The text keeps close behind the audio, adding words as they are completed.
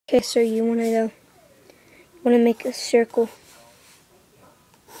Okay, so you want to make a circle.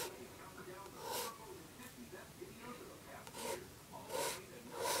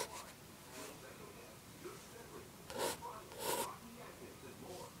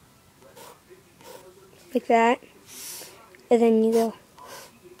 Like that. And then you go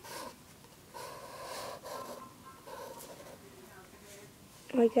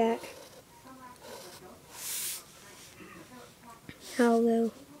like that. I'll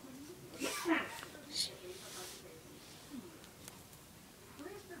go.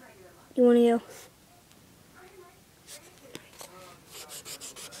 You want to go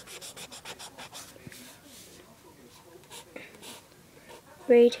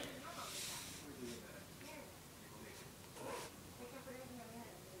right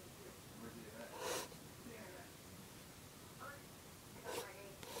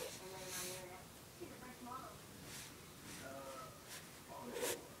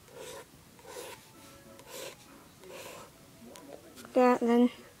that then,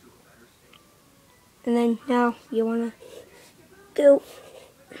 and then now you want to go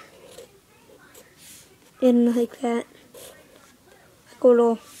in like that, like a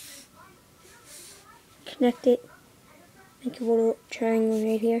little, connect it, make a little triangle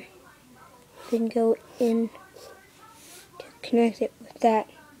right here, then go in to connect it with that.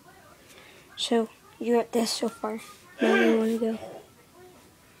 So you got this so far. Now you want to go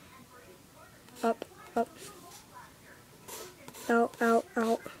up, up, out, out,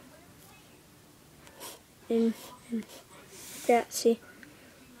 out, in, like that. See,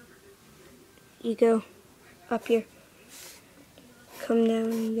 you go up here, come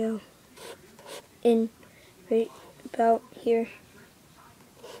down and go in right about here,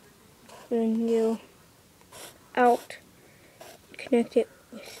 and then go out, connect it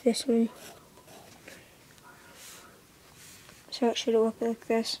with this one. So it should look like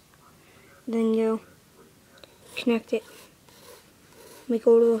this. Then go connect it, make a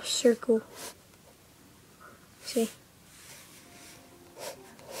little circle. See?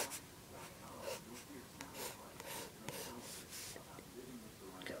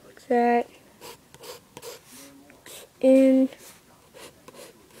 Go like that. And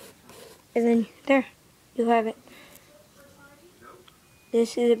then there, you have it.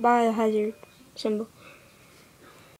 This is a biohazard symbol.